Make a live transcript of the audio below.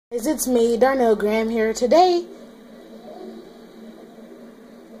It's me, Darnell Graham here. Today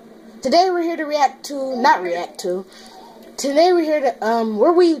we're here to Today we're here to,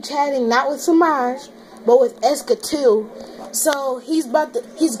 we're Wii U chatting, not with Samaj, but with SKa2. So he's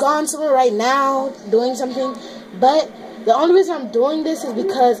gone somewhere right now, doing something, but the only reason I'm doing this is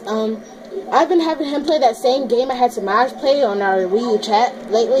because, I've been having him play that same game I had Samaj play on our Wii U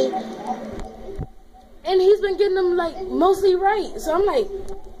Chat lately, and he's been getting them, like, mostly right, so I'm like,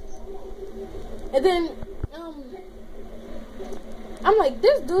 and then, I'm like,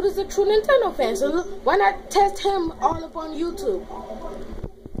 this dude is a true Nintendo fan, so why not test him all up on YouTube?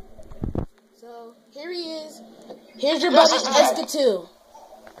 So, here he is. Here's your buddy, SKa2.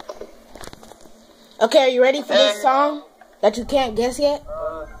 Okay, are you ready for this song that you can't guess yet?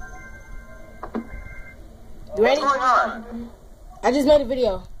 You ready? What's going on? I just made a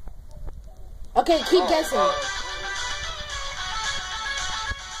video. Okay, keep guessing.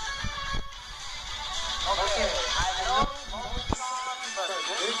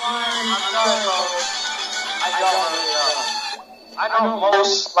 I know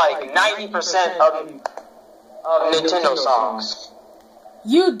most, like 90% of Nintendo songs.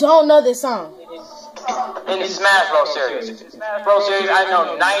 You don't know this song. In the Smash Bros. Series. In the Smash Bros. Series, I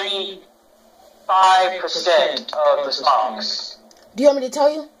know 95% of the songs. Do you want me to tell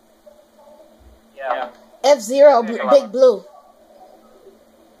you? Yeah. F-Zero, Big Blue.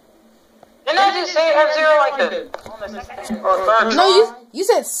 Didn't I just say F-Zero like the second or third No, try? you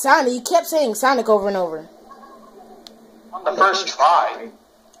said Sonic. You kept saying Sonic over and over. On the first try.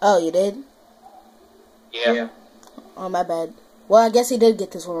 Oh, you did? Yeah. Oh, my bad. Well, I guess he did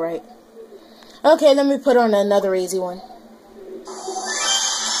get this one right. Okay, let me put on another easy one.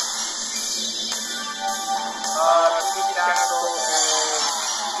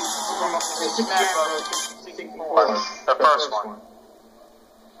 The first one.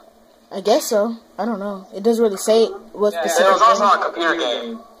 I guess so. I don't know. It doesn't really say what specific It was also game. a computer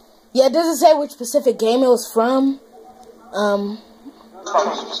game. Yeah, it doesn't say which specific game it was from.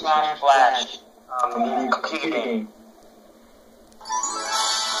 Smash Flash. Computer game.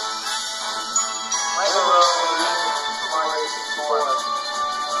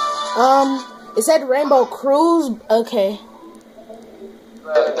 It said Rainbow Cruise. Okay.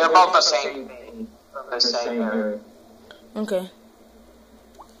 They're both the same thing. The same area. Okay.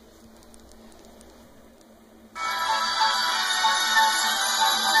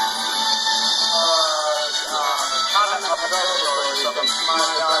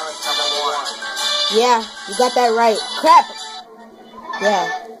 Yeah, you got that right. Crap.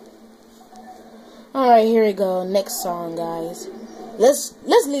 Yeah. Alright, here we go. Next song, guys. Let's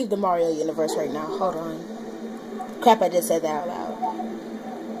leave the Mario universe right now. Hold on. Crap, I just said that out loud.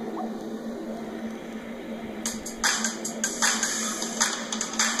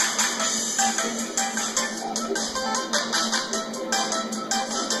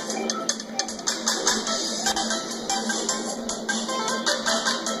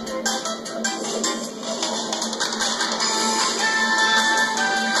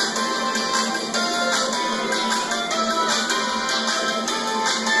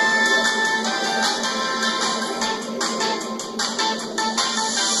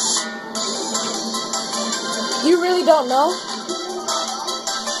 You really don't know?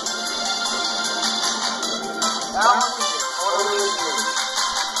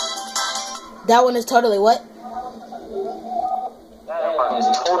 That one is totally what? That one is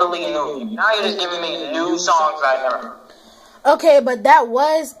totally new. Now you're just giving me new songs I never heard. Okay, but that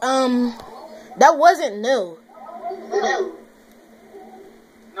wasn't new.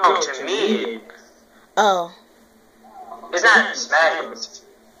 No, to me. Oh. It's not in Smash Bros.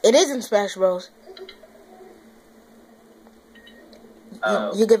 It is in Smash Bros.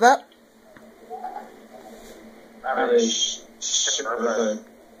 You give up? Not really sure, but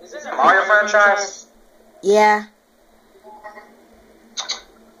is this a Mario franchise? Yeah.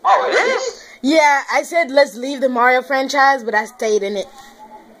 Oh, it is? Yeah, I said let's leave the Mario franchise, but I stayed in it.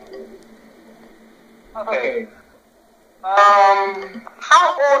 Okay.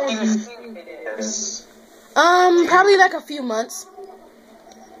 How old do you think it is? Probably like a few months.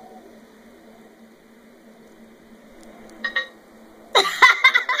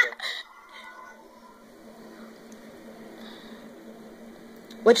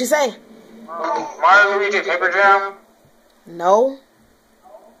 What you say? Mario Luigi Paper Jam? No.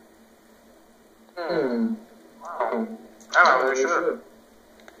 I'm not really sure.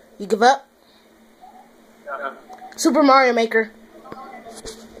 You give up? Yeah. Super Mario Maker.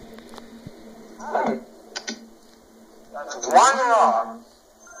 That's one wrong.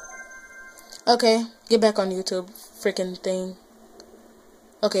 Okay, get back on YouTube, freaking thing.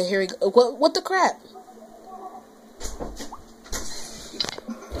 Okay, here we go. What the crap?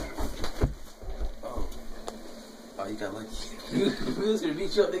 Oh, you got lucky. We was gonna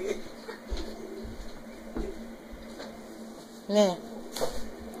beat you up, nigga. Yeah.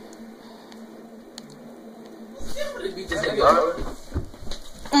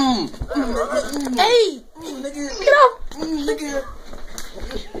 Hey! Get off! Nigga.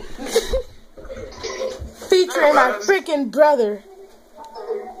 Featuring my freaking brother.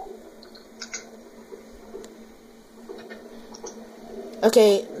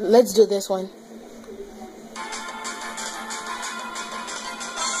 Okay, let's do this one.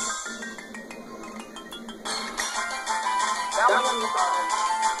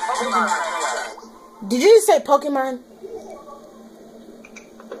 Did you just say Pokemon?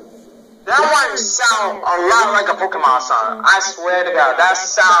 That one sound a lot like a Pokemon song. I swear to God, that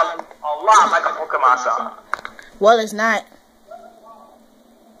sound a lot like a Pokemon song. Well, it's not.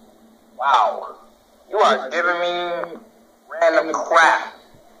 Wow. You are giving me random crap.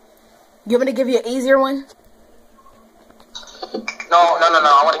 You want me to give you an easier one? No.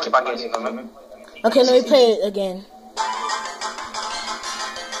 I want to keep on guessing. Okay, let me play it again.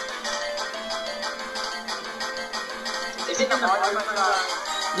 Is it the Mario?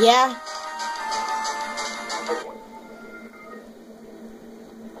 Yeah.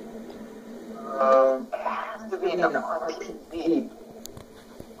 Has to be in the RPG.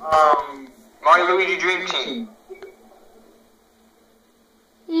 Mario Luigi Dream Team.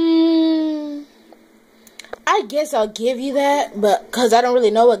 I guess I'll give you that, but because I don't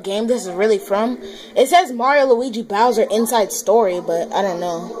really know what game this is really from. It says Mario, Luigi, Bowser Inside Story, but I don't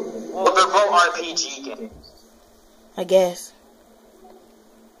know. Well, they're both RPG games. I guess.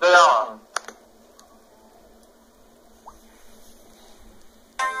 They are.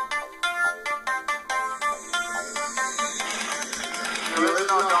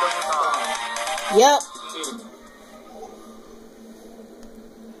 Yep.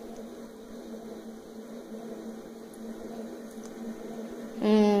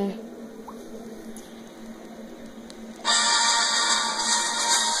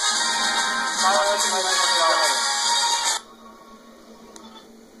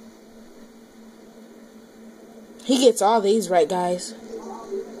 He gets all these right, guys.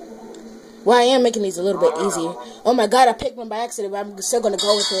 Well, I am making these a little bit easier. Oh my god, I picked one by accident, but I'm still going to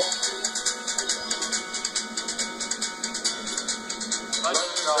go with it.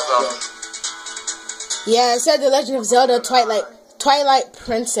 Yeah, it said The Legend of Zelda Twilight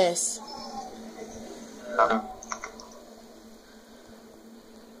Princess.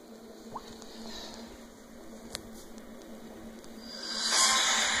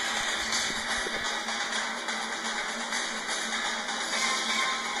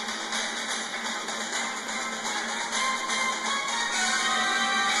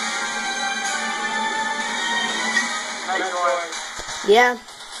 Yeah.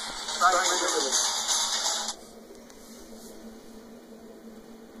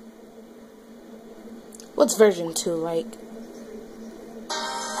 What's version 2 like?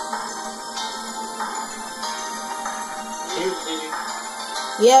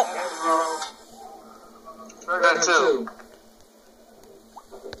 Yep. Version 2.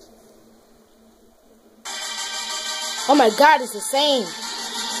 Oh my god, it's the same.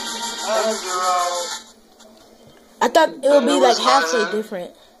 I thought it would be like halfway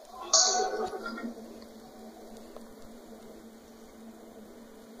different.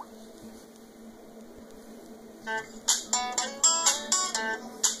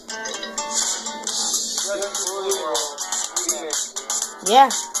 Yeah.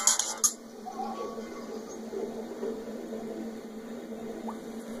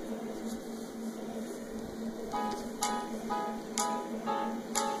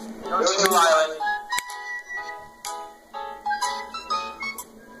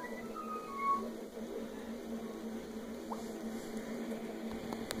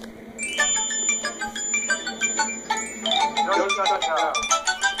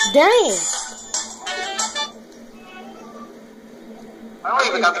 Dang. I don't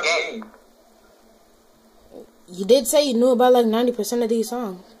even got the game. You did say you knew about like 90% of these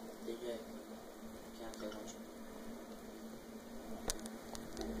songs.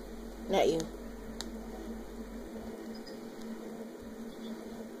 Not you.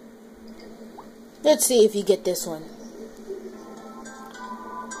 Let's see if you get this one.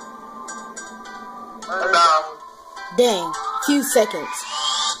 Dang. Few seconds.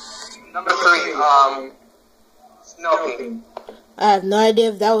 Number 3, Snooping. I have no idea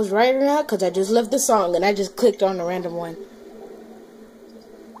if that was right or not, because I just left the song and I just clicked on a random one.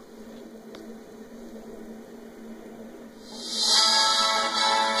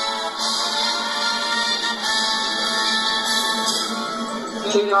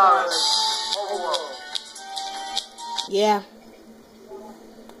 Kingdom Hearts. Overworld. Yeah.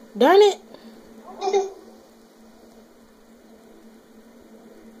 Darn it.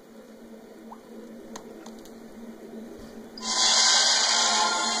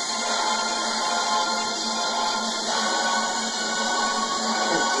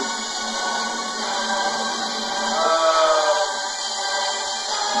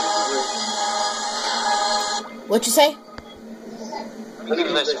 What you say?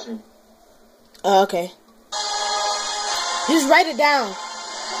 Listen. Oh, okay. Just write it down.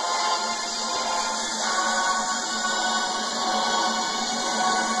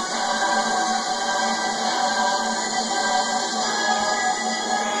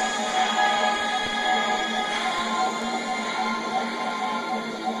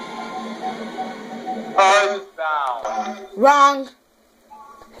 Earthbound. Wrong.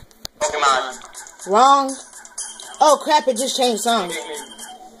 Pokemon. Wrong. Oh crap, it just changed songs.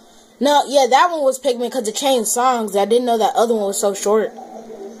 No, yeah, that one was Pikmin because it changed songs. I didn't know that other one was so short.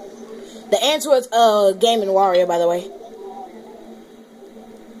 The answer was Game and Wario, by the way.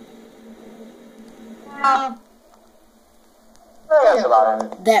 That's about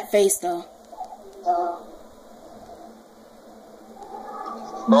it. That face, though.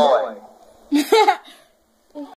 Boy.